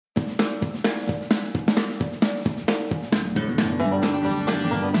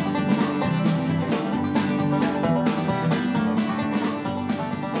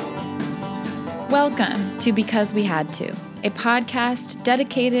Welcome to Because We Had To, a podcast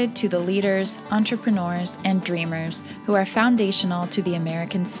dedicated to the leaders, entrepreneurs, and dreamers who are foundational to the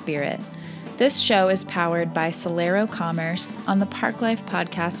American spirit. This show is powered by Solero Commerce on the Parklife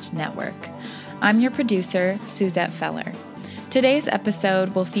Podcast Network. I'm your producer, Suzette Feller. Today's episode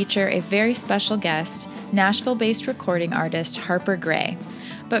will feature a very special guest, Nashville-based recording artist Harper Gray.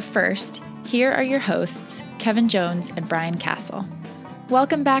 But first, here are your hosts, Kevin Jones and Brian Castle.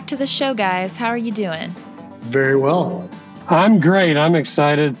 Welcome back to the show, guys. How are you doing? Very well. I'm great. I'm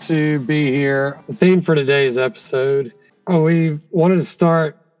excited to be here. The theme for today's episode, we wanted to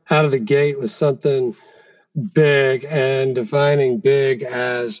start out of the gate with something big and defining big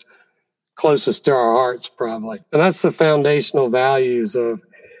as closest to our hearts, probably. And that's the foundational values of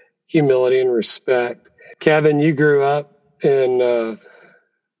humility and respect. Kevin, you grew up in a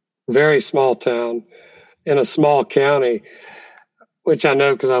very small town in a small county, which I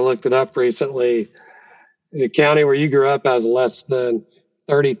know because I looked it up recently. The county where you grew up has less than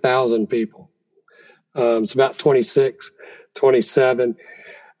 30,000 people. It's about 26, 27.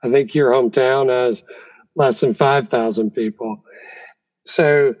 I think your hometown has less than 5,000 people.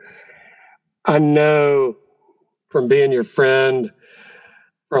 So I know from being your friend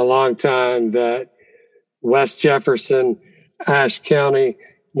for a long time that West Jefferson, Ashe County,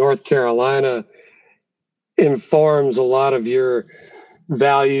 North Carolina informs a lot of your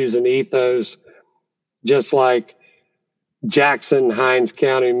values and ethos, just like Jackson, Hinds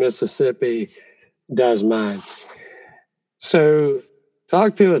County, Mississippi does mine. So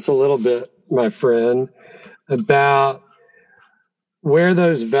talk to us a little bit, my friend, about where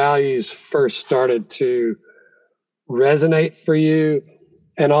those values first started to resonate for you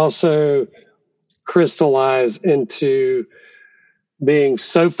and also crystallize into being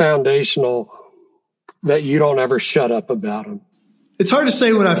so foundational that you don't ever shut up about them. It's hard to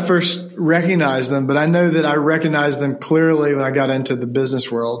say when I first recognized them, but I know that I recognized them clearly when I got into the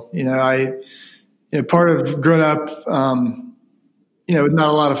business world. Part of growing up, with not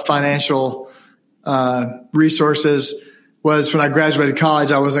a lot of financial resources was when I graduated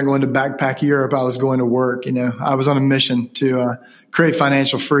college, I wasn't going to backpack Europe. I was going to work. I was on a mission to create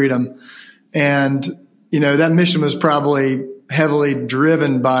financial freedom. And, that mission was probably heavily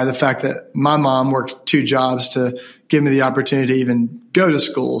driven by the fact that my mom worked 2 jobs to give me the opportunity to even go to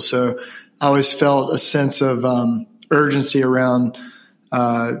school. So I always felt a sense of urgency around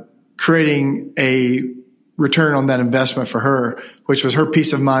creating a return on that investment for her, which was her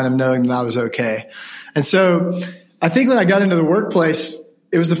peace of mind of knowing that I was okay. And so I think when I got into the workplace,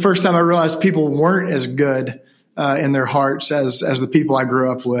 it was the first time I realized people weren't as good in their hearts as the people I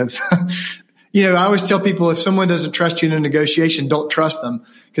grew up with. I always tell people if someone doesn't trust you in a negotiation, don't trust them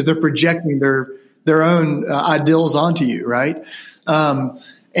because they're projecting their own ideals onto you, right?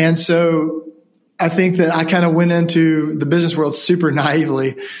 And so I think that I kind of went into the business world super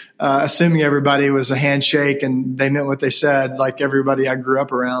naively, assuming everybody was a handshake and they meant what they said, like everybody I grew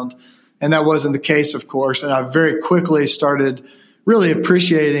up around. And that wasn't the case, of course. And I very quickly started really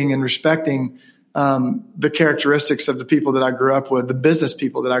appreciating and respecting the characteristics of the people that I grew up with, the business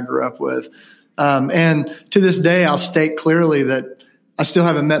people that I grew up with. And to this day, I'll state clearly that I still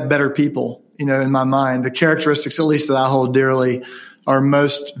haven't met better people, in my mind. The characteristics, at least that I hold dearly, are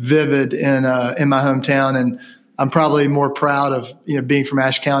most vivid in my hometown. And I'm probably more proud of, being from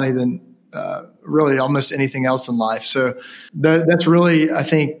Ashe County than really almost anything else in life. So that's really, I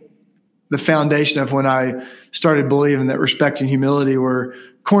think, the foundation of when I started believing that respect and humility were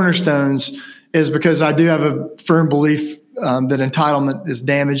cornerstones, is because I do have a firm belief that entitlement is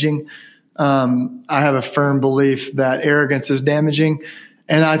damaging. I have a firm belief that arrogance is damaging.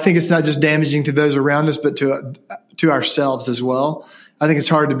 And I think it's not just damaging to those around us, but to ourselves as well. I think it's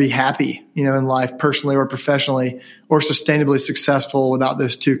hard to be happy, in life, personally or professionally, or sustainably successful without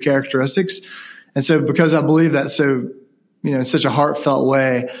those 2 characteristics. And so because I believe that in such a heartfelt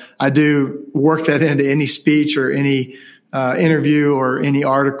way, I do work that into any speech or any interview or any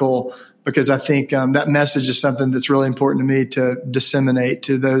article, because I think that message is something that's really important to me to disseminate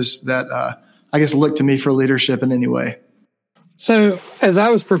to those that look to me for leadership in any way. So as I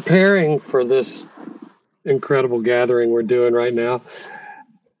was preparing for this incredible gathering we're doing right now,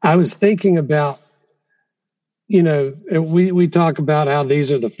 I was thinking about, we talk about how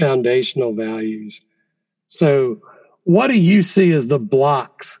these are the foundational values. So what do you see as the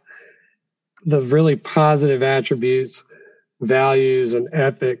blocks, the really positive attributes, values, and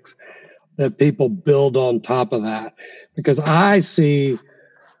ethics that people build on top of that? Because I see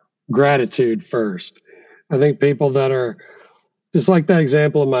gratitude first. I think people that are just like that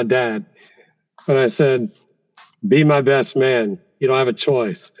example of my dad, when I said, be my best man, you don't have a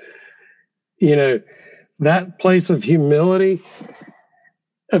choice. that place of humility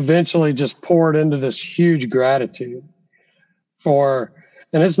eventually just poured into this huge gratitude and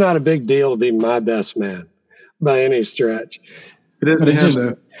it's not a big deal to be my best man by any stretch. It is to him,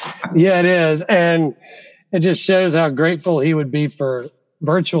 though. Yeah, it is. And it just shows how grateful he would be for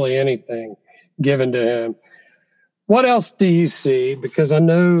virtually anything given to him. What else do you see? Because I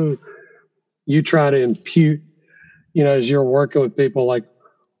know you try to impute, as you're working with people, like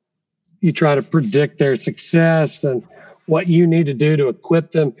you try to predict their success and what you need to do to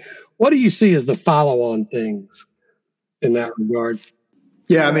equip them. What do you see as the follow-on things in that regard?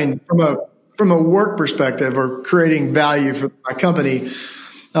 Yeah, I mean, from a work perspective or creating value for my company,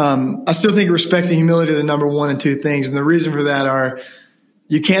 I still think respect and humility are the number one and two things. And the reason for that are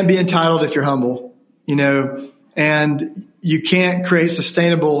you can't be entitled if you're humble, and you can't create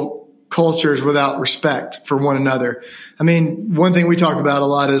sustainable cultures without respect for one another. I mean, one thing we talk about a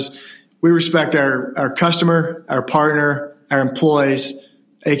lot is we respect our customer, our partner, our employees,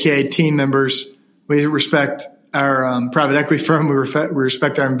 aka team members. We respect our private equity firm. We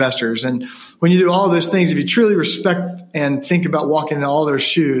respect our investors. And when you do all those things, if you truly respect and think about walking in all their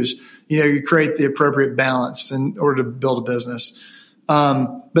shoes, you create the appropriate balance in order to build a business.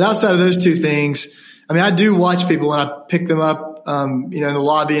 But outside of those two things, I mean, I do watch people when I pick them up, in the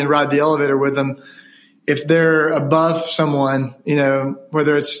lobby and ride the elevator with them. If they're above someone,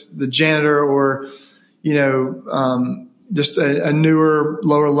 whether it's the janitor or, just a newer,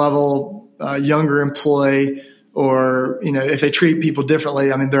 lower level, younger employee, or, if they treat people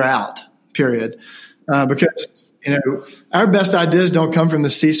differently, I mean, they're out, period. Because, our best ideas don't come from the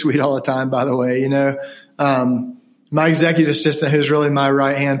C-suite all the time, by the way. My executive assistant, who's really my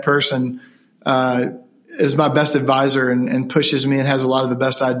right-hand person, is my best advisor and pushes me and has a lot of the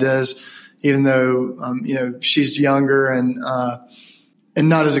best ideas, even though, she's younger and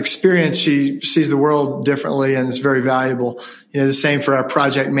not as experienced. She sees the world differently and it's very valuable. The same for our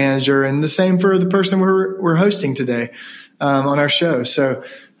project manager and the same for the person we're hosting today, on our show. So,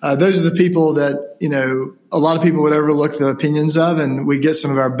 those are the people that, a lot of people would overlook the opinions of, and we get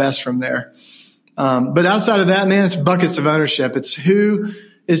some of our best from there. But outside of that, man, it's buckets of ownership. It's who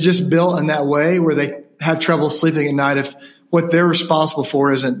is just built in that way where they have trouble sleeping at night if what they're responsible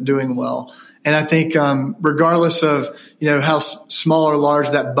for isn't doing well. And I think, regardless of, how small or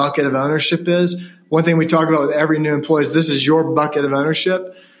large that bucket of ownership is, one thing we talk about with every new employee is this is your bucket of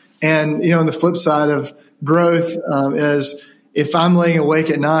ownership. And, on the flip side of growth, is if I'm laying awake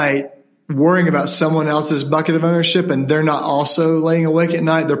at night worrying about someone else's bucket of ownership and they're not also laying awake at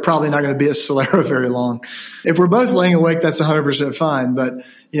night, they're probably not going to be at Solero very long. If we're both laying awake, that's 100% fine. But,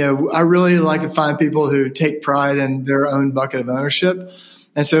 I really like to find people who take pride in their own bucket of ownership.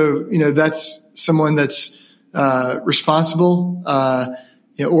 And so, that's someone that's responsible,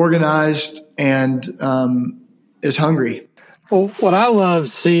 organized, and is hungry. Well, what I love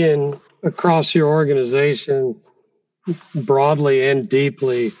seeing across your organization broadly and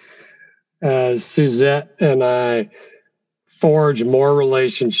deeply, as Suzette and I forge more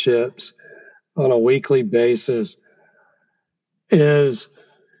relationships on a weekly basis, is,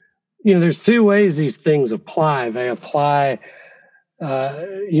 there's two ways these things apply. They apply,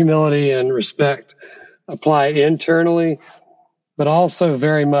 humility and respect apply internally, but also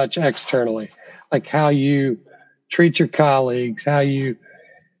very much externally, like how you treat your colleagues, how you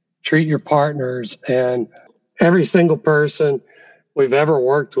treat your partners. And every single person we've ever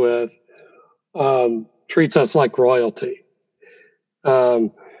worked with treats us like royalty.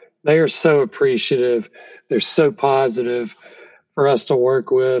 They are so appreciative. They're so positive for us to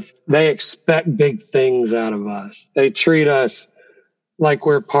work with. They expect big things out of us. They treat us like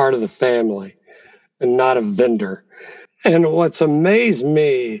we're part of the family and not a vendor. And what's amazed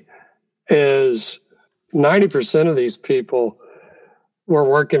me is 90% of these people were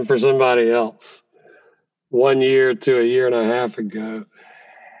working for somebody else 1 year to a year and a half ago.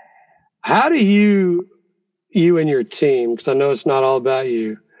 How do you and your team, because I know it's not all about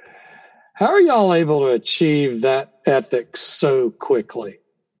you, how are y'all able to achieve that ethic so quickly?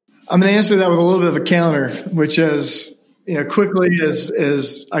 I'm going to answer that with a little bit of a counter, which is, quickly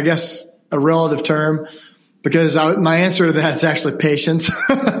is I guess, a relative term, because my answer to that is actually patience.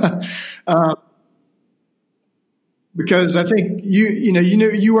 Because I think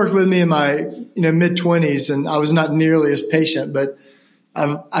you worked with me in my mid-20s, and I was not nearly as patient. But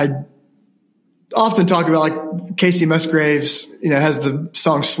I often talk about, like, Casey Musgraves, has the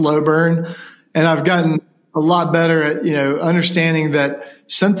song "Slow Burn," and I've gotten a lot better at understanding that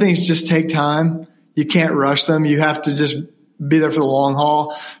some things just take time. You can't rush them. You have to just be there for the long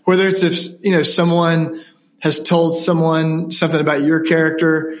haul. Whether it's if someone has told someone something about your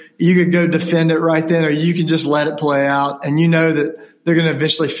character, you could go defend it right then, or you can just let it play out. And you know that they're going to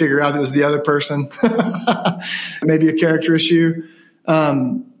eventually figure out it was the other person, maybe a character issue.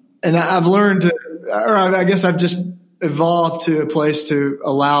 And I've learned to, or I guess I've just evolved to a place to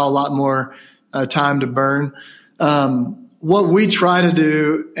allow a lot more time to burn. What we try to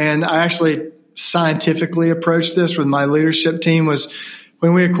do, and I actually scientifically approached this with my leadership team, was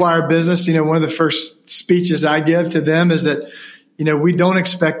when we acquire business, one of the first speeches I give to them is that, we don't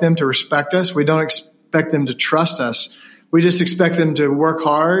expect them to respect us. We don't expect them to trust us. We just expect them to work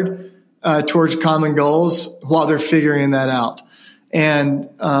hard towards common goals while they're figuring that out. And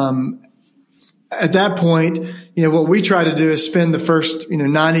at that point, what we try to do is spend the first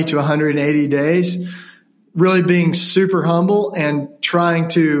 90 to 180 days really being super humble and trying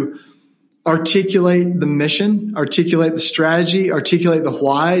to articulate the mission, articulate the strategy, articulate the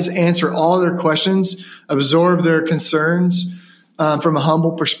whys, answer all their questions, absorb their concerns from a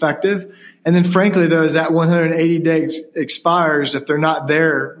humble perspective. And then frankly, though, as that 180 days expires, if they're not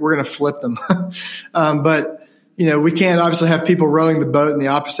there, we're going to flip them. But we can't obviously have people rowing the boat in the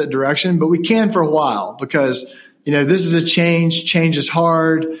opposite direction, but we can for a while because, this is a change. Change is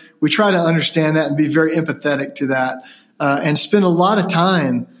hard. We try to understand that and be very empathetic to that and spend a lot of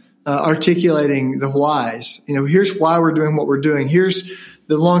time articulating the whys. Here's why we're doing what we're doing. Here's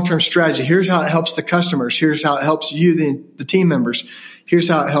the long-term strategy. Here's how it helps the customers. Here's how it helps you, the team members. Here's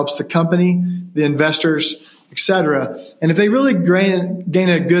how it helps the company, the investors, et cetera. And if they really gain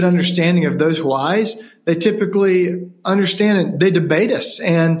a good understanding of those whys, they typically understand it. They debate us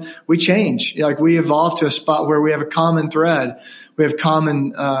and we change. We evolve to a spot where we have a common thread. We have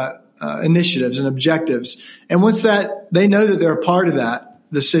common initiatives and objectives. And once they know that they're a part of that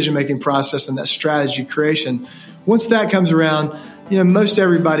decision-making process and that strategy creation, once that comes around, most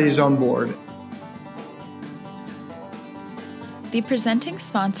everybody is on board. The presenting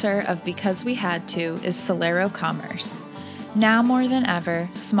sponsor of Because We Had To is Celero Commerce. Now more than ever,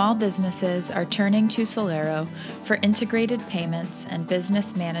 small businesses are turning to Celero for integrated payments and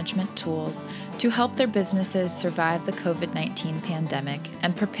business management tools to help their businesses survive the COVID-19 pandemic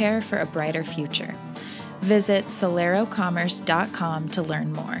and prepare for a brighter future. Visit celerocommerce.com to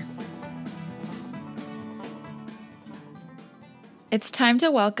learn more. It's time to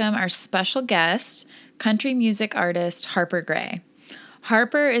welcome our special guest, country music artist Harper Gray.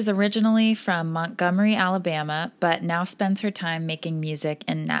 Harper is originally from Montgomery, Alabama, but now spends her time making music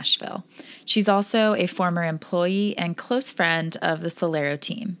in Nashville. She's also a former employee and close friend of the Celero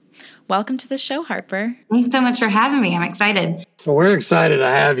team. Welcome to the show, Harper. Thanks so much for having me. I'm excited. Well, we're excited to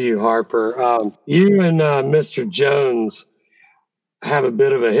have you, Harper. You and Mr. Jones have a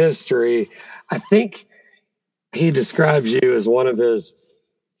bit of a history. I think he describes you as one of his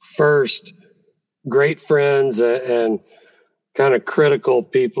first great friends and kind of critical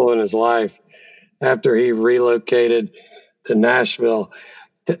people in his life after he relocated to Nashville.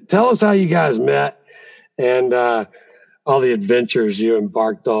 Tell us how you guys met and all the adventures you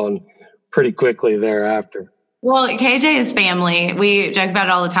embarked on pretty quickly thereafter. Well, KJ is family. We joke about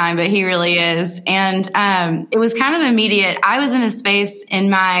it all the time, but he really is. And it was kind of immediate. I was in a space in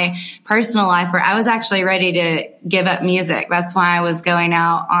my personal life where I was actually ready to give up music. That's why I was going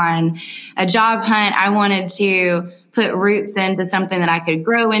out on a job hunt. I wanted to put roots into something that I could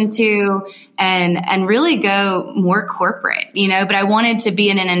grow into and really go more corporate, but I wanted to be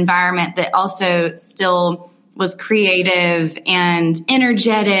in an environment that also still was creative and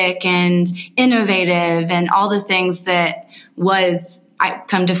energetic and innovative and all the things that I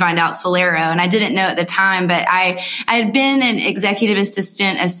come to find out Celero. And I didn't know at the time, but I had been an executive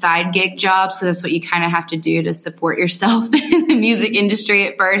assistant, a side gig job. So that's what you kind of have to do to support yourself in the music industry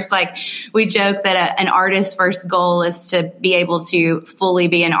at first. Like we joke that an artist's first goal is to be able to fully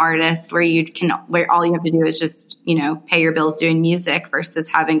be an artist where all you have to do is just, pay your bills doing music versus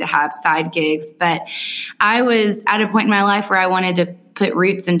having to have side gigs. But I was at a point in my life where I wanted to put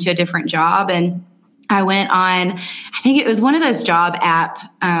roots into a different job, and I went on, I think it was one of those job app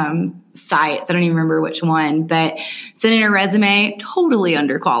sites. I don't even remember which one, but sent in a resume, totally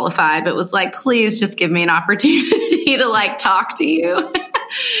underqualified, but was like, please just give me an opportunity to talk to you.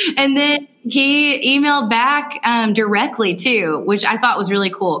 And then he emailed back directly too, which I thought was really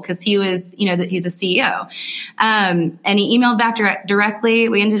cool because he was, that he's a CEO. And he emailed back directly.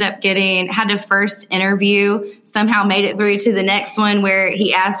 We ended up had a first interview, somehow made it through to the next one where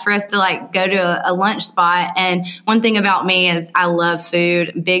he asked for us to go to a lunch spot. And one thing about me is I love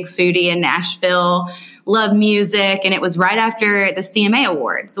food, big foodie in Nashville, love music. And it was right after the CMA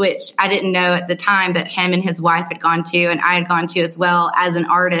Awards, which I didn't know at the time, but him and his wife had gone to, and I had gone to as well as an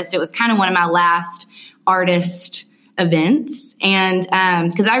artist. It was kind of one of my last artist events. And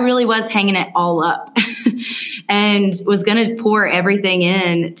because I really was hanging it all up and was going to pour everything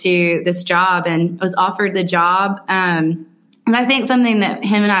in to this job, and was offered the job. And I think something that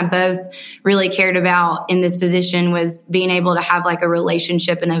him and I both really cared about in this position was being able to have like a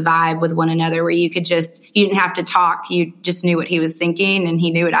relationship and a vibe with one another, where you didn't have to talk. You just knew what he was thinking and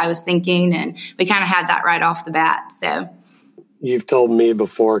he knew what I was thinking. And we kind of had that right off the bat. So you've told me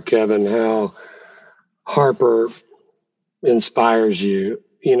before, Kevin, how Harper inspires you,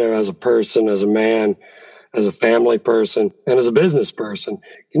 as a person, as a man, as a family person, and as a business person.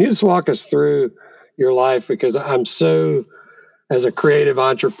 Can you just walk us through your life? Because as a creative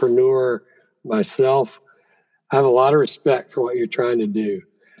entrepreneur myself, I have a lot of respect for what you're trying to do.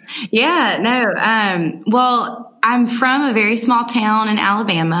 Yeah, no. Well, I'm from a very small town in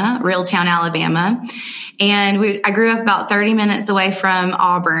Alabama, Reeltown, Alabama. And I grew up about 30 minutes away from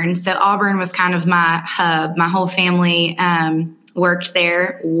Auburn. So Auburn was kind of my hub. My whole family worked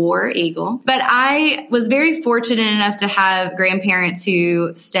there, War Eagle. But I was very fortunate enough to have grandparents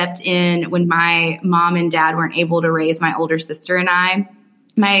who stepped in when my mom and dad weren't able to raise my older sister and I.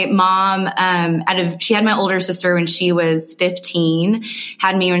 My mom, she had my older sister when she was 15,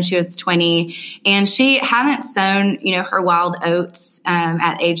 had me when she was 20, and she hadn't sown, her wild oats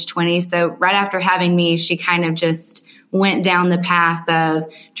at age 20. So right after having me, she kind of just went down the path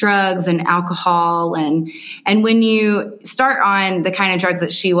of drugs and alcohol. And when you start on the kind of drugs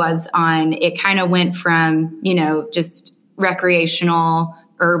that she was on, it kind of went from, just recreational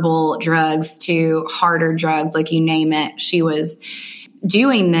herbal drugs to harder drugs, like you name it. She was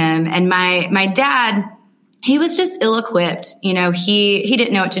doing them. And my dad, he was just ill-equipped. He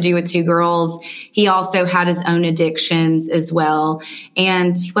didn't know what to do with two girls. He also had his own addictions as well.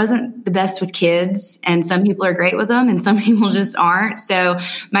 And he wasn't the best with kids. And some people are great with them and some people just aren't. So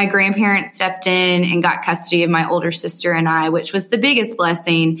my grandparents stepped in and got custody of my older sister and I, which was the biggest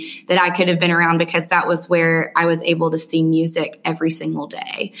blessing that I could have been around, because that was where I was able to see music every single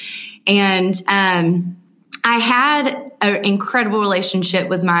day. And, I had an incredible relationship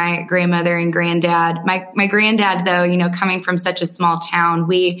with my grandmother and granddad. My granddad, though, coming from such a small town,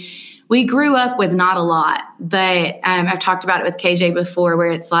 we grew up with not a lot. But I've talked about it with KJ before, where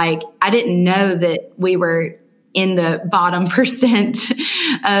it's like I didn't know that we were in the bottom percent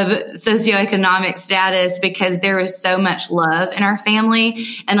of socioeconomic status, because there was so much love in our family,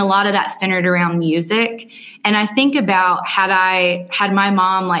 and a lot of that centered around music. And I think about had my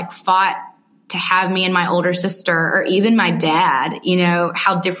mom fought to have me and my older sister, or even my dad,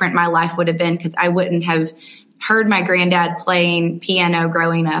 how different my life would have been, because I wouldn't have heard my granddad playing piano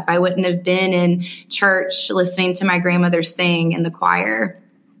growing up. I wouldn't have been in church listening to my grandmother sing in the choir.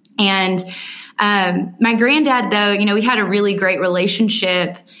 And my granddad, though, we had a really great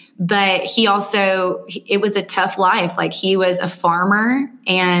relationship, but it was a tough life. He was a farmer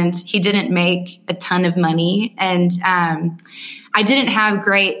and he didn't make a ton of money. And I didn't have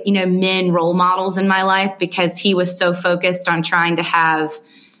great, men role models in my life, because he was so focused on trying to have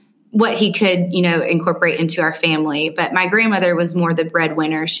what he could, incorporate into our family. But my grandmother was more the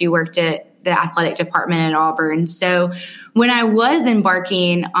breadwinner. She worked at the athletic department at Auburn. So when I was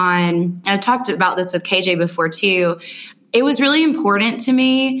embarking on, I've talked about this with KJ before too, it was really important to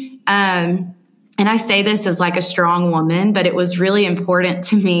me. And I say this as a strong woman, but it was really important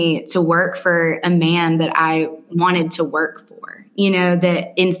to me to work for a man that I wanted to work for,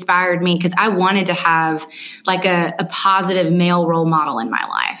 that inspired me, because I wanted to have a positive male role model in my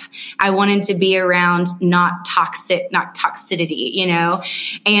life. I wanted to be around not toxicity,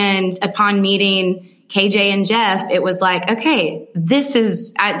 and upon meeting KJ and Jeff, it was okay, this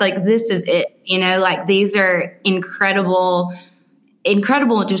is it, these are incredible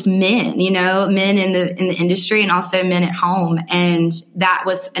just men, men in the industry and also men at home. And that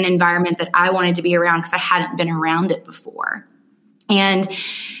was an environment that I wanted to be around, because I hadn't been around it before. And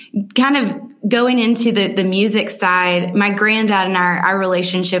kind of going into the music side, my granddad and our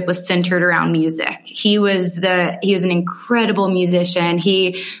relationship was centered around music. He was an incredible musician.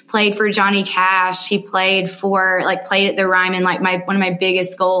 He played for Johnny Cash. He played at the Ryman. One of my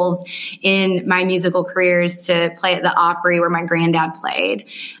biggest goals in my musical career is to play at the Opry, where my granddad played.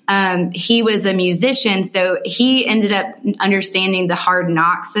 He was a musician, so he ended up understanding the hard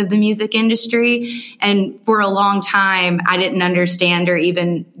knocks of the music industry. And for a long time, I didn't understand or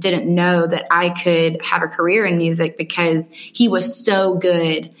even didn't know that I could have a career in music, because he was so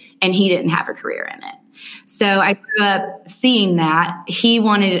good and he didn't have a career in it. So I grew up seeing that he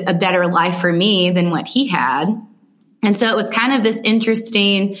wanted a better life for me than what he had. And so it was kind of this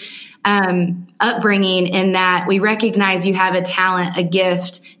interesting upbringing, in that we recognize you have a talent, a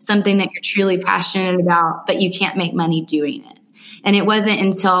gift, something that you're truly passionate about, but you can't make money doing it. And it wasn't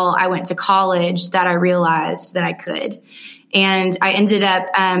until I went to college that I realized that I could. And I ended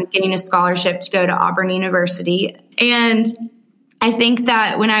up getting a scholarship to go to Auburn University. And I think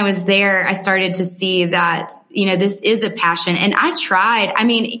that when I was there, I started to see that, this is a passion. And I tried. I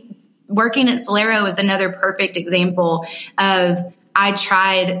mean, working at Solero was another perfect example of, I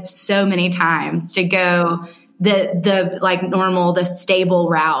tried so many times to go the like normal, the stable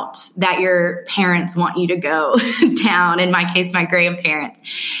route that your parents want you to go down. In my case, my grandparents.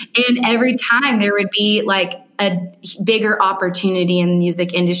 And every time there would be like a bigger opportunity in the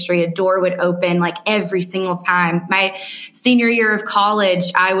music industry, a door would open like every single time. My senior year of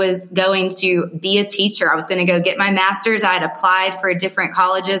college, I was going to be a teacher. I was going to go get my master's. I had applied for different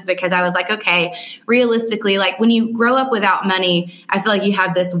colleges because I was like, okay, realistically, like when you grow up without money, I feel like you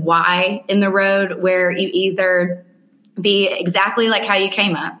have this why in the road where you either be exactly like how you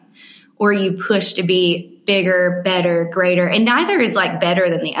came up, or you push to be bigger, better, greater. And neither is like better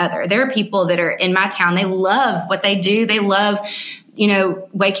than the other. There are people that are in my town. They love what they do. They love,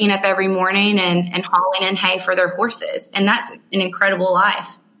 waking up every morning and hauling in hay for their horses. And that's an incredible life.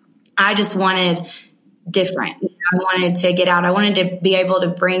 I just wanted different. I wanted to get out. I wanted to be able to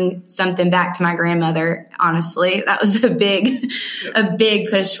bring something back to my grandmother. Honestly, that was a big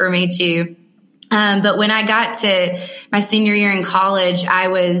push for me too. But when I got to my senior year in college, I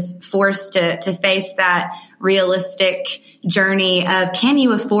was forced to face that realistic journey of, can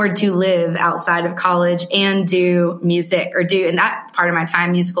you afford to live outside of college and do music, or do, in that part of my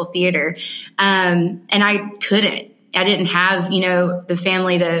time, musical theater? And I couldn't. I didn't have, the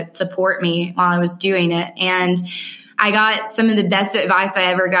family to support me while I was doing it. And I got some of the best advice I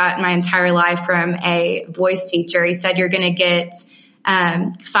ever got in my entire life from a voice teacher. He said, you're going to get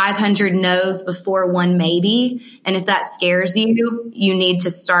 500 no's before one maybe. And if that scares you, you need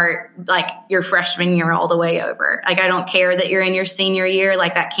to start like your freshman year all the way over. Like, I don't care that you're in your senior year,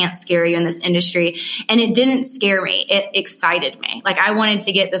 like that can't scare you in this industry. And it didn't scare me. It excited me. Like, I wanted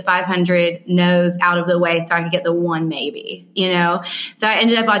to get the 500 no's out of the way so I could get the one maybe, So I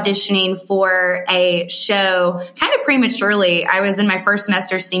ended up auditioning for a show kind of prematurely. I was in my first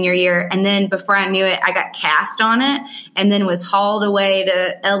semester senior year. And then before I knew it, I got cast on it and then was hauled away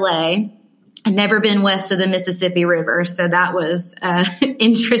to LA. I'd never been west of the Mississippi River, so that was an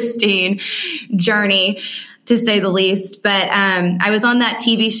interesting journey, to say the least. But I was on that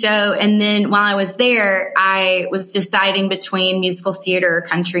TV show, and then while I was there, I was deciding between musical theater or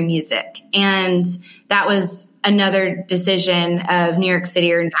country music. And that was another decision of New York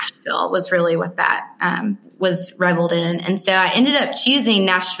City or Nashville, was really what that was reveled in. And so I ended up choosing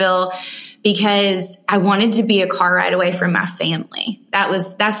Nashville because I wanted to be a car ride away from my family.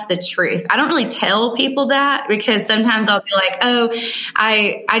 That's the truth. I don't really tell people that, because sometimes I'll be like, oh,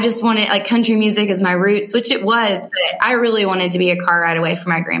 I just wanted, like, country music is my roots, which it was, but I really wanted to be a car ride away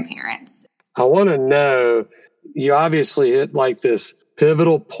from my grandparents. I want to know, you obviously hit like this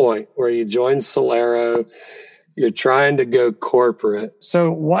pivotal point where you joined Solero, you're trying to go corporate.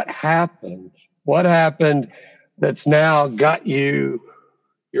 So what happened? What happened that's now got you?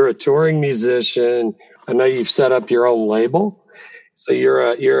 You're a touring musician. I know you've set up your own label. So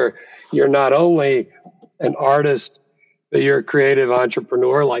you're not only an artist, but you're a creative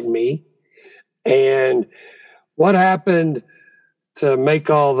entrepreneur like me. And what happened to make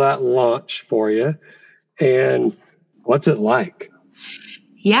all that launch for you? And what's it like?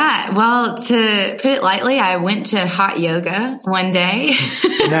 Yeah, well, to put it lightly, I went to hot yoga one day.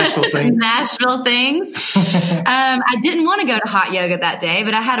 Nashville things. I didn't want to go to hot yoga that day,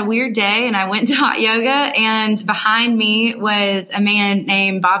 but I had a weird day and I went to hot yoga, and behind me was a man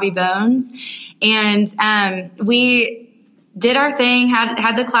named Bobby Bones. And we did our thing,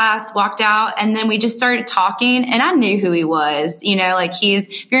 had the class, walked out, and then we just started talking, and I knew who he was. Like,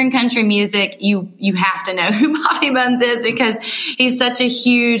 if you're in country music, you have to know who Bobby Bones is, because he's such a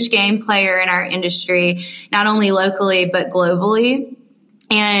huge game player in our industry, not only locally, but globally.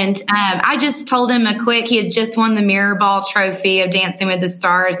 And I just told him he had just won the Mirror Ball trophy of Dancing with the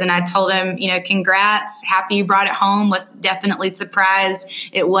Stars. And I told him, congrats, happy you brought it home. Was definitely surprised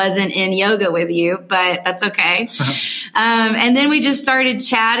it wasn't in yoga with you, but that's okay. And then we just started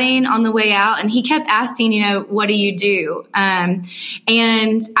chatting on the way out, and he kept asking, what do you do? And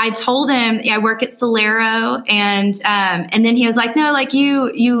I told him, I work at Solero. And then he was like, no, like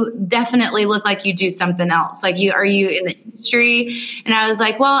you definitely look like you do something else. Like, are you in the industry. And I was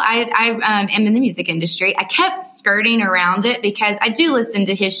like, well, I am in the music industry. I kept skirting around it because I do listen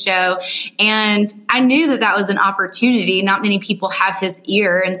to his show, and I knew that was an opportunity. Not many people have his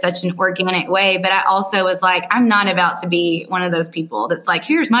ear in such an organic way, but I also was like, I'm not about to be one of those people that's like,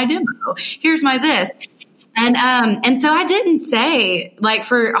 here's my demo, here's my this. And so I didn't say, like,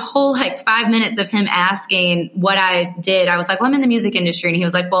 for a whole 5 minutes of him asking what I did, I was like, well, I'm in the music industry. And he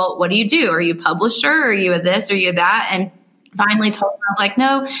was like, well, what do you do? Are you a publisher? Are you a this? Are you a that? And finally told him, I was like,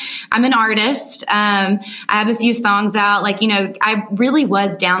 no, I'm an artist. I have a few songs out. I really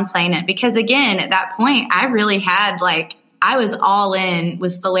was downplaying it because, again, at that point, I really had I was all in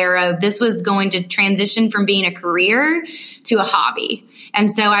with Solero. This was going to transition from being a career to a hobby.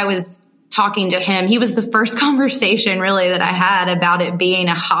 And so I was talking to him. He was the first conversation really that I had about it being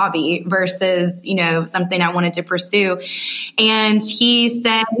a hobby versus, something I wanted to pursue. And he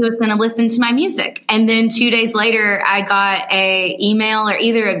said he was going to listen to my music. And then 2 days later, I got a email or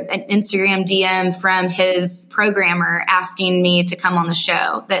either an Instagram DM from his programmer asking me to come on the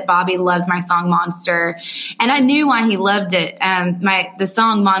show, that Bobby loved my song Monster. And I knew why he loved it. The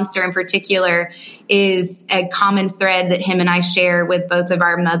song Monster in particular is a common thread that him and I share with both of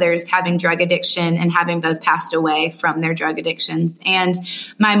our mothers having drug addiction and having both passed away from their drug addictions. And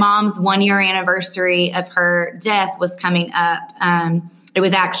my mom's 1 year anniversary of her death was coming up. It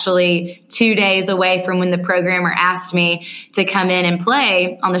was actually 2 days away from when the programmer asked me to come in and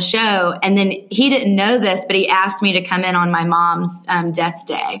play on the show. And then he didn't know this, but he asked me to come in on my mom's death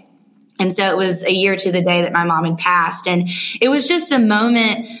day. And so it was a year to the day that my mom had passed. And it was just a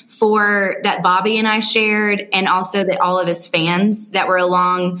moment that Bobby and I shared, and also that all of his fans that were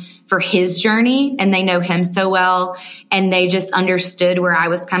along for his journey, and they know him so well, and they just understood where I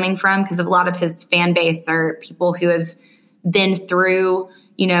was coming from, because a lot of his fan base are people who have been through,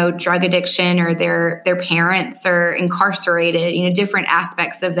 drug addiction, or their parents are incarcerated, different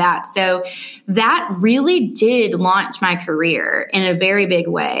aspects of that. So that really did launch my career in a very big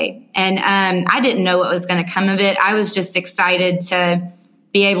way. And I didn't know what was going to come of it. I was just excited to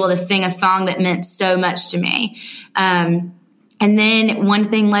be able to sing a song that meant so much to me. And then one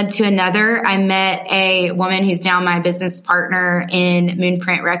thing led to another. I met a woman who's now my business partner in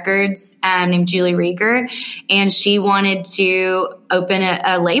Moonprint Records, named Julie Rieger, and she wanted to open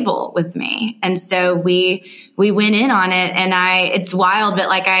a label with me. And so we went in on it, and it's wild,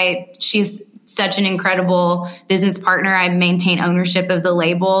 but she's such an incredible business partner. I maintain ownership of the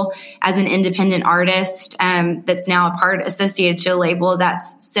label as an independent artist that's now associated to a label.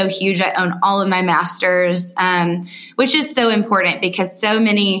 That's so huge. I own all of my masters, which is so important because so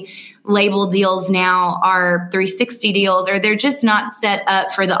many label deals now are 360 deals, or they're just not set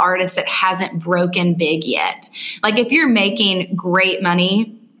up for the artist that hasn't broken big yet. If you're making great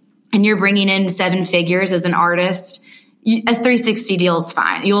money and you're bringing in 7 figures as an artist, a 360 deal is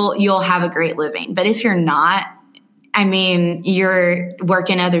fine. You'll have a great living. But if you're not, you're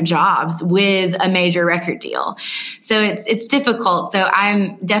working other jobs with a major record deal. So it's difficult. So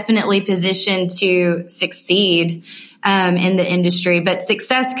I'm definitely positioned to succeed in the industry. But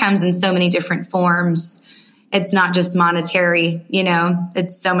success comes in so many different forms. It's not just monetary,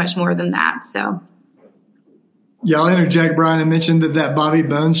 it's so much more than that. So. Yeah, I'll interject, Brian. I mentioned that Bobby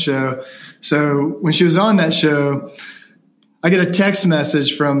Bones show. So when she was on that show, I get a text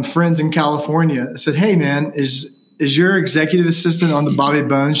message from friends in California that said, "Hey man, is your executive assistant on the Bobby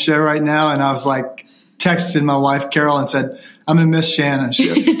Bones show right now?" And I was texted my wife, Carol, and said, "I'm going to miss Shanna.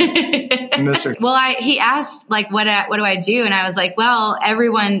 I miss her." Well, he asked what do I do? And I was like, well,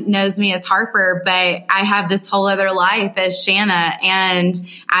 everyone knows me as Harper, but I have this whole other life as Shanna, and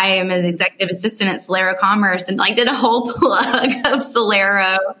I am an executive assistant at Solero Commerce, and did a whole plug of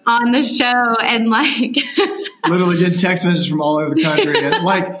Solero on the show, and literally get text messages from all over the country.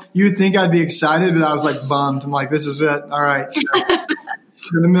 And you would think I'd be excited, but I was bummed. I'm this is it. All right. So, I'm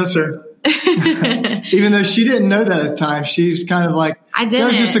going to miss her. Even though she didn't know that at the time, she was kind of I didn't. That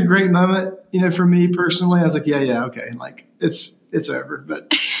was just a great moment, for me personally. I was yeah, okay. It's over,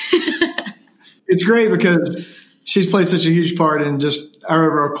 but it's great because she's played such a huge part in just our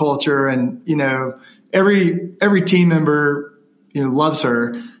overall culture. And, every team member, loves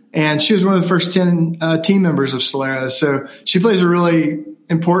her. And she was one of the first 10 team members of Solero. So she plays a really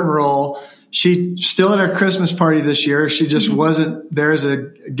important role. She still at our Christmas party this year. She just wasn't there as a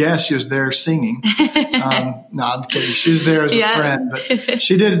guest. She was there singing. No, I'm kidding. She was there as a friend. But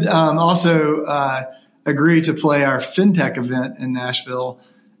she did also agree to play our FinTech event in Nashville.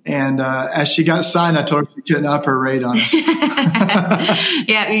 And as she got signed, I told her she couldn't up her rate on us.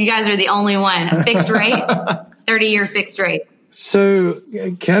 Yeah, you guys are the only one. Fixed rate, 30-year fixed rate. So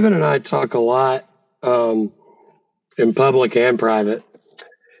Kevin and I talk a lot in public and private,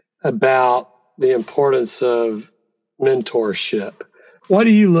 about the importance of mentorship. What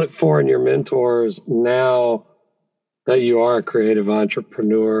do you look for in your mentors now that you are a creative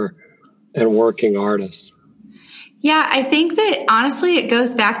entrepreneur and working artist? Yeah, I think that honestly, it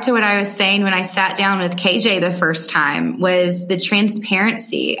goes back to what I was saying when I sat down with KJ the first time, was the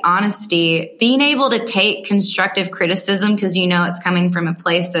transparency, honesty, being able to take constructive criticism because you know it's coming from a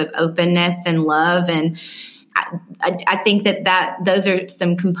place of openness and love. And I think that those are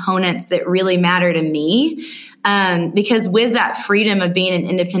some components that really matter to me, because with that freedom of being an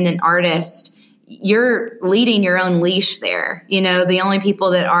independent artist, you're leading your own leash there. You know, the only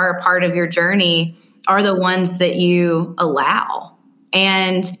people that are a part of your journey are the ones that you allow.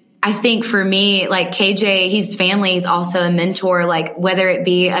 And I think for me, like KJ, his family is also a mentor, like whether it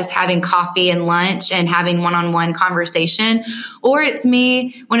be us having coffee and lunch and having one-on-one conversation, or it's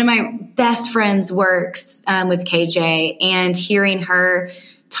me, one of my best friends works with KJ, and hearing her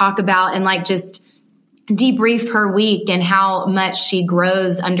talk about and like just debrief her week and how much she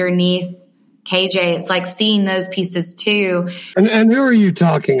grows underneath KJ. It's like seeing those pieces too. And who are you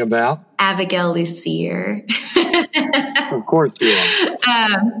talking about? Abigail Lucier. Of course you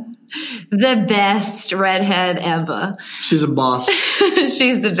are. The best redhead ever. She's a boss.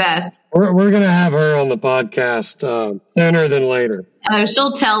 She's the best. We're going to have her on the podcast sooner than later. Oh,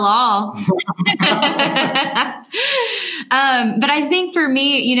 she'll tell all. But I think for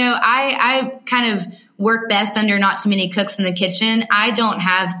me, you know, I kind of work best under not too many cooks in the kitchen. I don't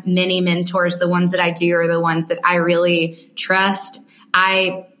have many mentors. The ones that I do are the ones that I really trust.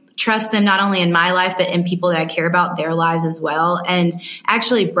 I trust them not only in my life, but in people that I care about, their lives as well. And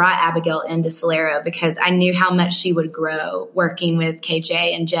actually brought Abigail into Solero because I knew how much she would grow working with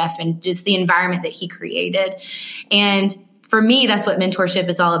KJ and Jeff and just the environment that he created. And for me, that's what mentorship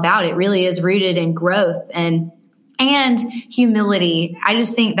is all about. It really is rooted in growth and humility. I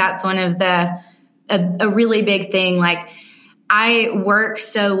just think that's one of a really big thing. Like, I work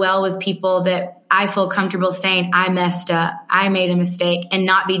so well with people that I feel comfortable saying I messed up, I made a mistake, and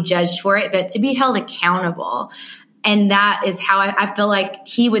not be judged for it, but to be held accountable. And that is how I feel like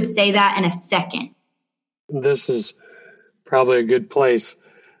he would say that in a second. This is probably a good place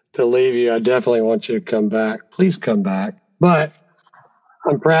to leave you. I definitely want you to come back. Please come back. But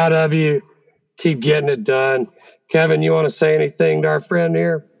I'm proud of you. Keep getting it done. Kevin, you want to say anything to our friend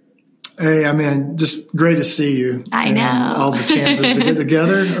here? Hey, I mean, just great to see you. I know. All the chances to get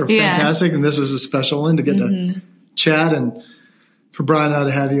together are fantastic. And this was a special one to get to chat, and for Brian and I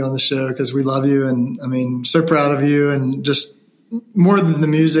to have you on the show because we love you. And I mean, so proud of you. And just more than the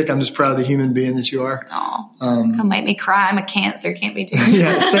music, I'm just proud of the human being that you are. Oh, don't make me cry. I'm a Cancer. Can't be doing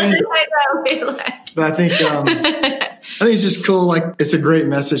yeah, same. I know. But I think it's just cool. Like, it's a great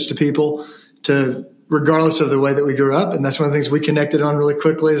message to people regardless of the way that we grew up. And that's one of the things we connected on really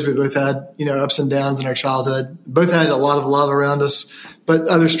quickly, is we both had, ups and downs in our childhood. Both had a lot of love around us, but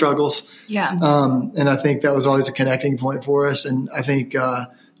other struggles. Yeah. And I think that was always a connecting point for us. And I think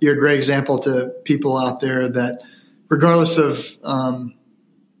you're a great example to people out there that regardless of,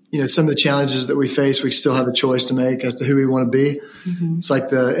 some of the challenges that we face, we still have a choice to make as to who we want to be. Mm-hmm. It's like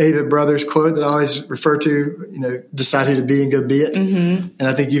the Avett Brothers quote that I always refer to, decide who to be and go be it. Mm-hmm. And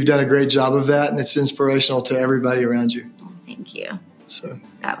I think you've done a great job of that, and it's inspirational to everybody around you. Oh, thank you. So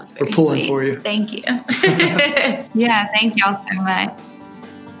that was very we're pulling sweet. for you. Thank you. Yeah, thank y'all so much.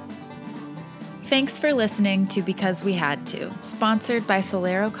 Thanks for listening to Because We Had To, sponsored by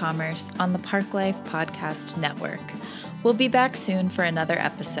Solero Commerce on the Park Life Podcast Network. We'll be back soon for another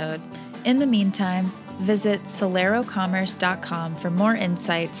episode. In the meantime, visit solerocommerce.com for more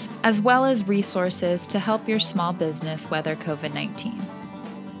insights, as well as resources to help your small business weather COVID-19.